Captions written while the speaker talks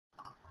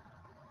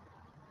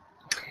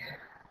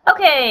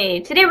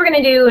Okay, today we're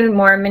going to do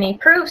more mini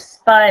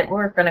proofs, but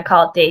we're going to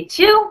call it day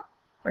 2.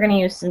 We're going to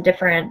use some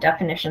different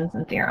definitions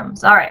and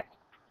theorems. All right.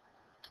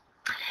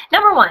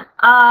 Number 1,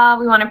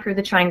 we want to prove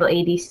the triangle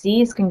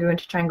ADC is congruent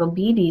to triangle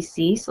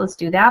BDC. So let's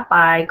do that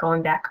by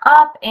going back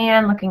up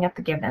and looking at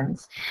the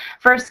givens.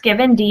 First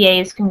given,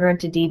 DA is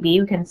congruent to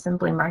DB. We can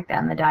simply mark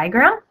that in the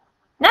diagram.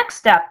 Next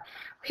step.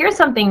 Here's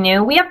something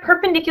new. We have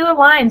perpendicular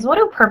lines. What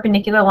do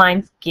perpendicular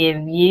lines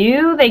give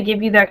you? They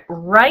give you the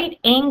right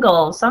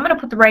angles. So I'm going to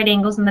put the right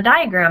angles in the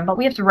diagram, but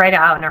we have to write it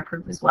out in our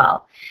proof as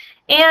well.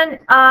 And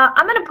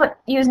I'm going to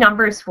use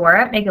numbers for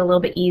it, make it a little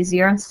bit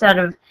easier. Instead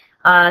of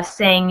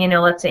saying,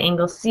 let's say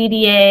angle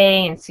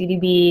CDA and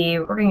CDB,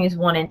 we're going to use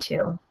 1 and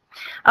 2.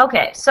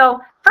 Okay,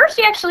 so first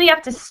you actually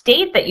have to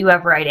state that you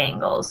have right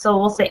angles. So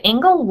we'll say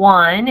angle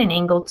 1 and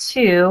angle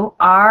 2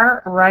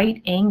 are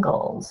right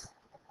angles.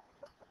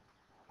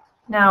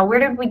 Now, where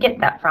did we get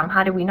that from?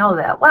 How do we know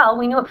that? Well,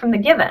 we knew it from the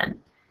given,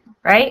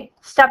 right?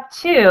 Step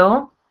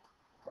 2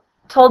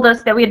 told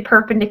us that we had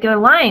perpendicular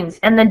lines.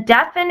 And the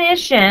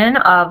definition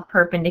of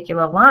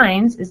perpendicular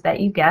lines is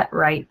that you get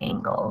right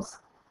angles.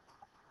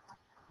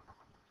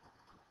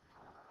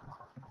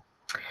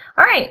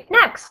 All right,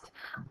 next.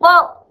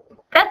 Well,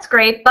 that's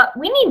great, but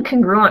we need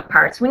congruent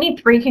parts. We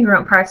need 3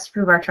 congruent parts to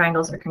prove our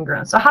triangles are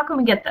congruent. So how can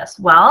we get this?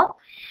 Well,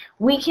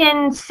 we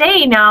can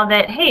say now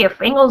that, hey,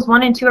 if angles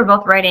 1 and 2 are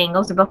both right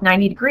angles, they're both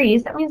 90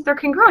 degrees, that means they're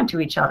congruent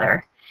to each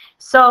other.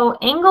 So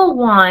angle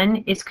 1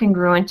 is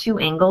congruent to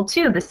angle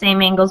 2, the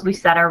same angles we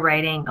said are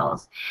right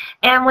angles.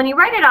 And when you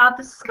write it out,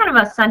 this is kind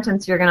of a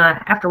sentence you're going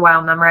to, after a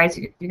while, memorize.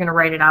 You're going to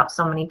write it out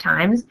so many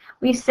times.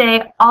 We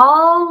say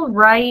all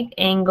right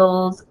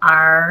angles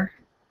are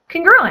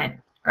congruent,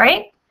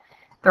 right?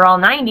 They're all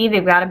 90,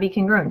 they've got to be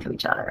congruent to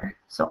each other.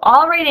 So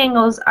all right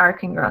angles are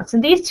congruent. So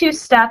these 2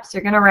 steps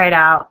you're going to write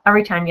out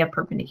every time you have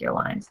perpendicular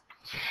lines.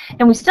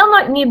 And we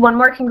still need one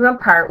more congruent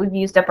part. We've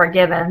used up our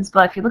givens,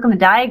 but if you look in the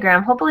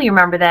diagram, hopefully you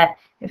remember that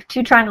if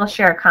 2 triangles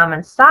share a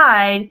common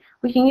side,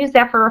 we can use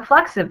that for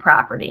reflexive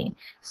property.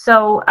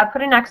 So I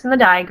put an X in the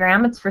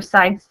diagram. It's for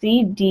side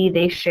CD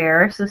they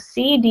share. So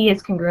CD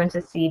is congruent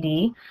to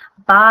CD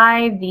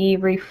by the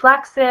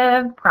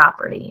reflexive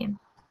property.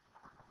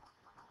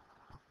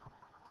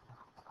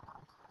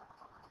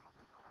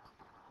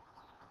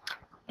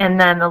 And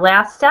then the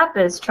last step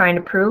is trying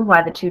to prove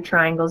why the 2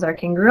 triangles are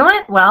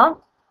congruent.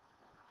 Well,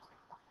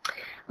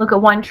 look at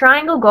one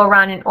triangle, go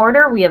around in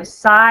order. We have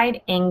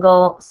side,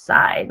 angle,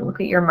 side. Look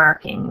at your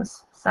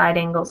markings. Side,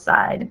 angle,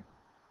 side.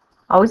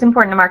 Always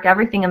important to mark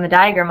everything in the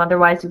diagram,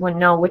 otherwise you wouldn't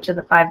know which of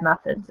the 5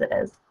 methods it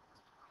is.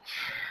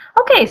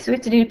 Okay, so we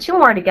have to do 2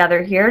 more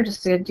together here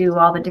just to do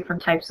all the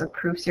different types of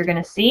proofs you're going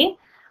to see.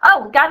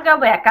 Oh, gotta go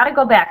back.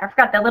 I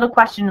forgot that little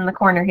question in the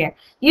corner here.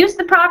 Use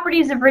the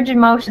properties of rigid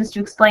motions to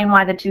explain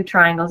why the 2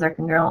 triangles are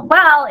congruent.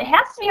 Well, it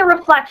has to be a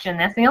reflection.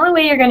 That's the only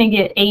way you're going to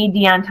get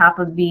AD on top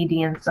of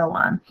BD and so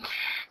on.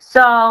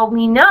 So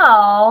we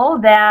know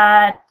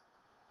that,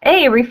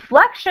 hey,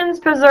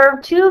 reflections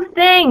preserve 2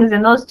 things,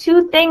 and those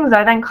 2 things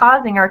are then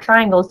causing our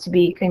triangles to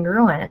be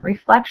congruent.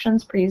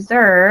 Reflections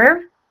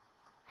preserve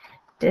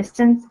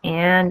distance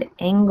and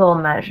angle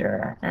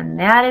measure, and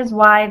that is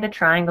why the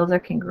triangles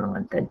are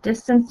congruent. The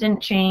distance didn't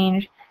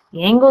change,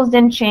 the angles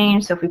didn't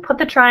change, so if we put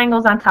the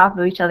triangles on top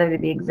of each other, they'd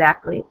be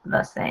exactly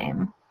the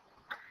same.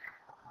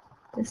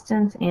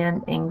 Distance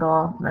and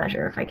angle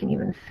measure, if I can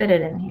even fit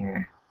it in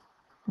here.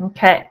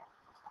 Okay.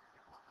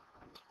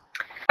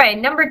 All right,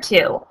 number 2,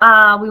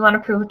 we want to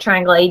prove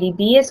triangle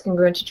ADB is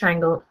congruent to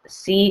triangle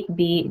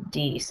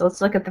CBD. So let's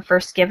look at the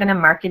first given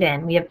and mark it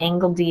in. We have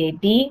angle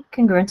DAB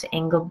congruent to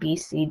angle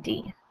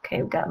BCD.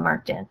 Okay, we've got it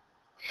marked in.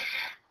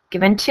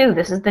 Given 2,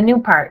 this is the new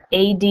part.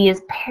 AD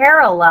is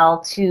parallel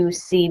to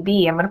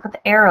CB. I'm going to put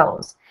the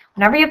arrows.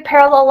 Whenever you have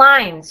parallel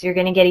lines, you're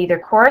going to get either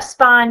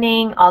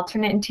corresponding,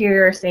 alternate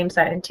interior, or same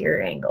side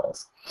interior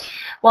angles.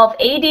 Well,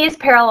 if AD is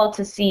parallel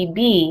to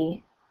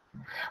CB,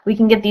 we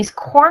can get these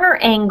corner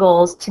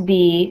angles to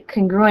be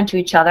congruent to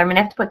each other. I'm going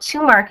to have to put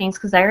 2 markings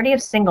because I already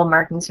have single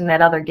markings from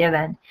that other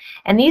given.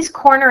 And these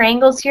corner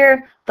angles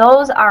here,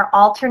 those are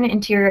alternate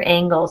interior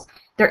angles.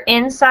 They're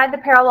inside the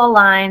parallel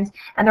lines,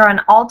 and they're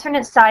on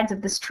alternate sides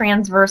of this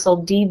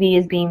transversal. DB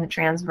is being the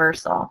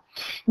transversal.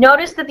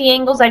 Notice that the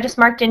angles I just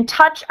marked in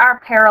touch our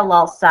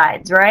parallel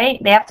sides,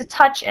 right? They have to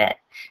touch it.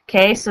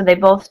 Okay, so they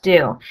both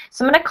do.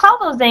 So I'm going to call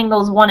those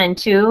angles 1 and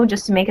 2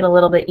 just to make it a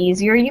little bit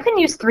easier. You can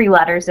use 3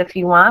 letters if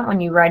you want when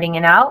you're writing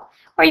it out,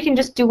 or you can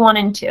just do 1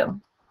 and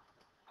 2.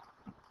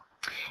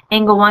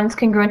 Angle 1 is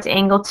congruent to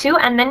angle 2,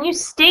 and then you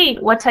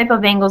state what type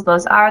of angles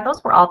those are.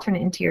 Those were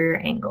alternate interior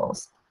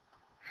angles.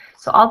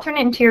 So alternate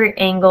interior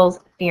angles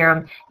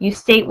theorem. You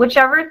state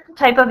whichever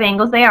type of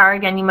angles they are.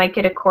 Again, you might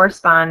get a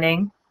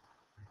corresponding.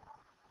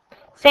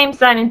 Same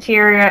side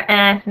interior,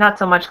 not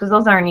so much because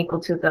those aren't equal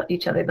to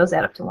each other. Those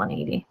add up to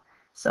 180.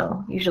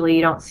 So usually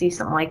you don't see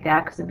something like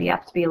that because you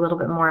have to be a little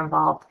bit more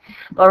involved.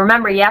 But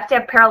remember, you have to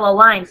have parallel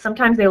lines.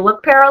 Sometimes they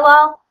look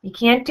parallel. You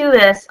can't do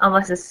this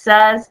unless it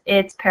says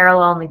it's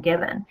parallel in the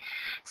given.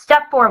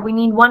 Step 4, we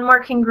need one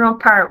more congruent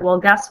part. Well,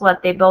 guess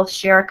what? They both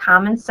share a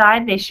common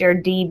side. They share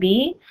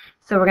DB.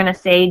 So we're going to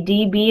say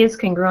DB is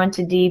congruent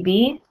to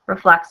DB,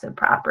 reflexive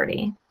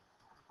property.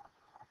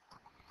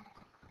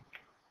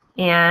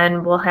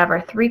 And we'll have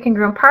our 3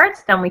 congruent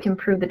parts. Then we can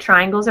prove the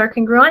triangles are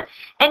congruent.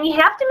 And you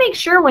have to make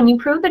sure when you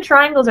prove the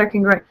triangles are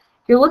congruent,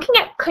 you're looking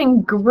at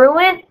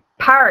congruent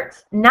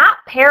parts, not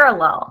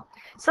parallel.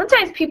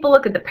 Sometimes people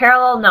look at the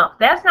parallel. No,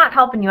 that's not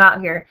helping you out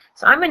here.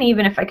 So I'm going to,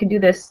 even if I could do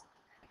this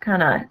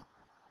kind of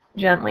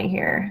gently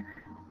here,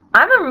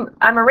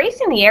 I'm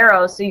erasing the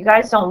arrows so you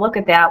guys don't look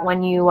at that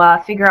when you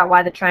figure out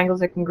why the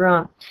triangles are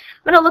congruent.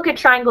 I'm going to look at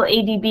triangle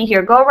ADB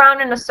here. Go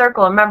around in a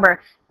circle.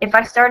 Remember, if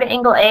I start at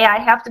angle A, I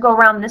have to go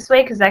around this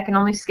way because I can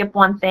only skip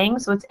one thing.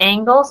 So it's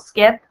angle,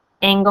 skip,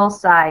 angle,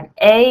 side.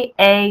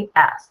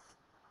 AAS.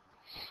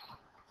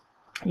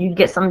 You'd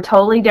get something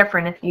totally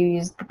different if you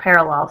used the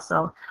parallel.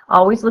 So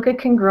always look at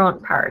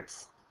congruent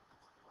parts.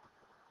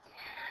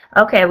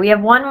 Okay, we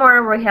have one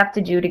more we have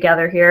to do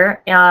together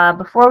here.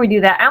 Before we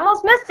do that, I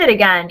almost missed it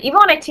again. Even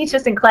when I teach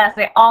this in class,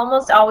 I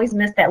almost always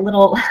miss that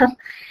little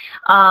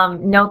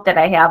note that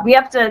I have. We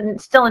have to,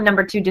 still in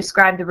number 2,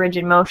 describe the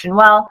rigid motion.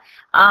 Well,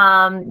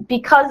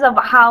 because of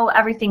how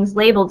everything's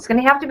labeled, it's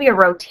going to have to be a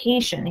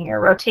rotation here,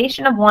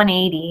 rotation of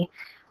 180.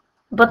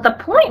 But the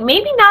point,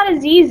 maybe not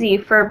as easy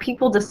for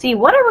people to see.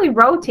 What are we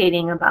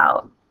rotating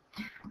about?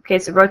 Okay,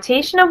 so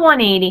rotation of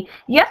 180.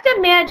 You have to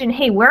imagine,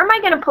 hey, where am I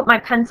going to put my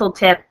pencil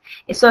tip?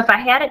 So if I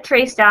had it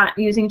traced out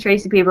using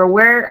tracing paper,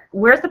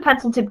 where's the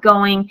pencil tip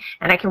going?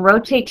 And I can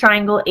rotate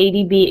triangle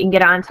ADB and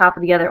get on top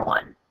of the other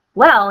one.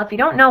 Well, if you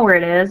don't know where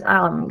it is,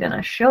 I'm going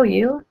to show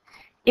you.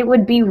 It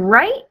would be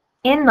right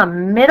in the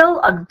middle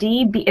of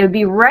DB. It would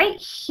be right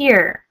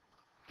here.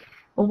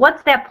 Well,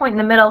 what's that point in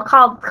the middle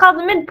called? It's called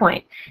the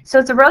midpoint. So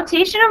it's a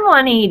rotation of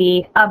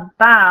 180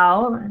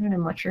 about, I don't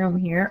have much room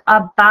here,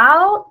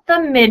 about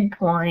the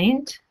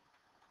midpoint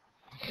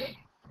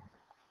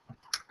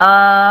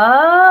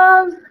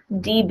of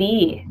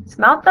DB. It's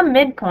about the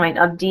midpoint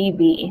of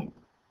DB.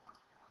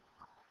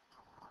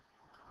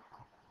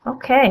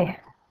 Okay.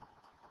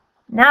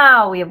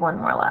 Now we have one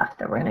more left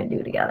that we're going to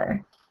do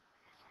together.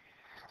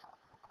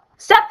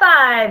 Step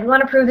 5, we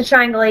want to prove the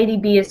triangle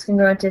ADB is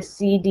congruent to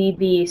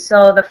CDB.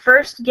 So the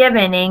first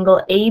given,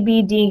 angle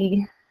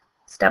ABD,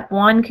 step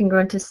 1,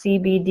 congruent to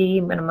CBD.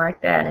 I'm going to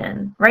mark that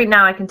in. Right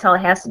now I can tell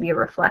it has to be a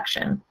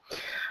reflection.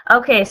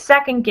 Okay,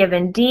 second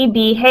given,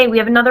 DB. Hey, we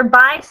have another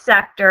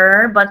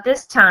bisector, but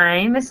this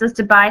time it says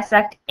to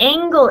bisect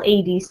angle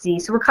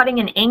ADC. So we're cutting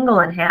an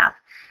angle in half.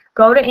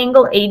 Go to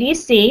angle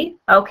ADC.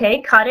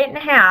 Okay, cut it in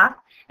half.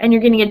 And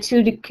you're going to get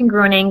 2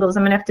 congruent angles.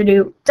 I'm going to have to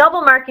do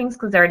double markings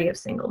because I already have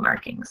single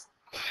markings.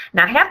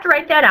 Now I have to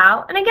write that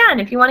out. And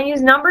again, if you want to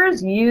use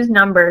numbers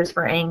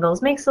for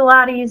angles. Makes it a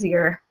lot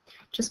easier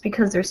just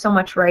because there's so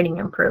much writing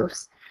in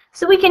proofs.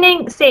 So we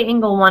can say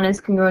angle 1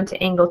 is congruent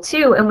to angle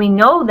 2. And we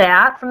know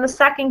that from the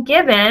second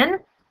given,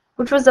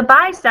 which was a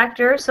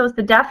bisector. So it's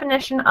the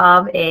definition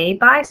of a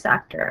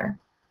bisector.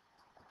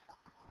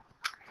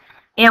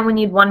 And we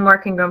need one more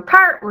congruent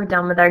part. We're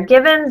done with our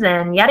givens.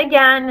 And yet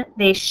again,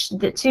 the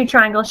 2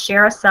 triangles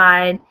share a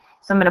side.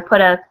 So I'm going to put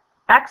a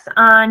X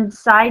on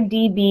side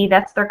DB.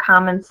 That's their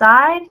common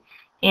side.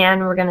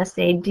 And we're going to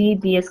say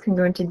DB is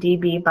congruent to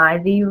DB by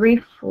the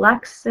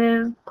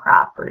reflexive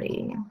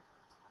property.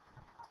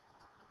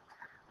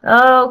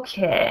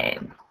 Okay.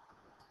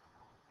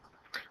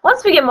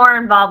 Once we get more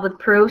involved with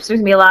proofs,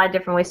 there's going to be a lot of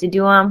different ways to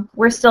do them.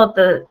 We're still at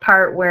the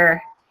part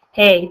where,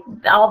 hey,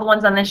 all the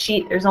ones on this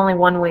sheet, there's only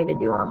one way to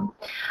do them.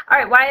 All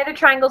right, why are the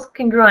triangles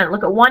congruent?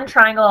 Look at one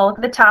triangle. I'll look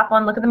at the top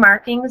one. Look at the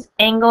markings.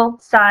 Angle,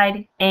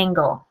 side,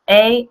 angle.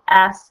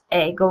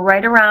 ASA. Go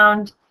right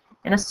around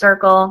in a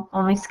circle,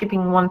 only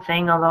skipping one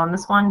thing, although on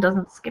this one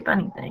doesn't skip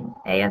anything.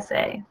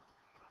 ASA.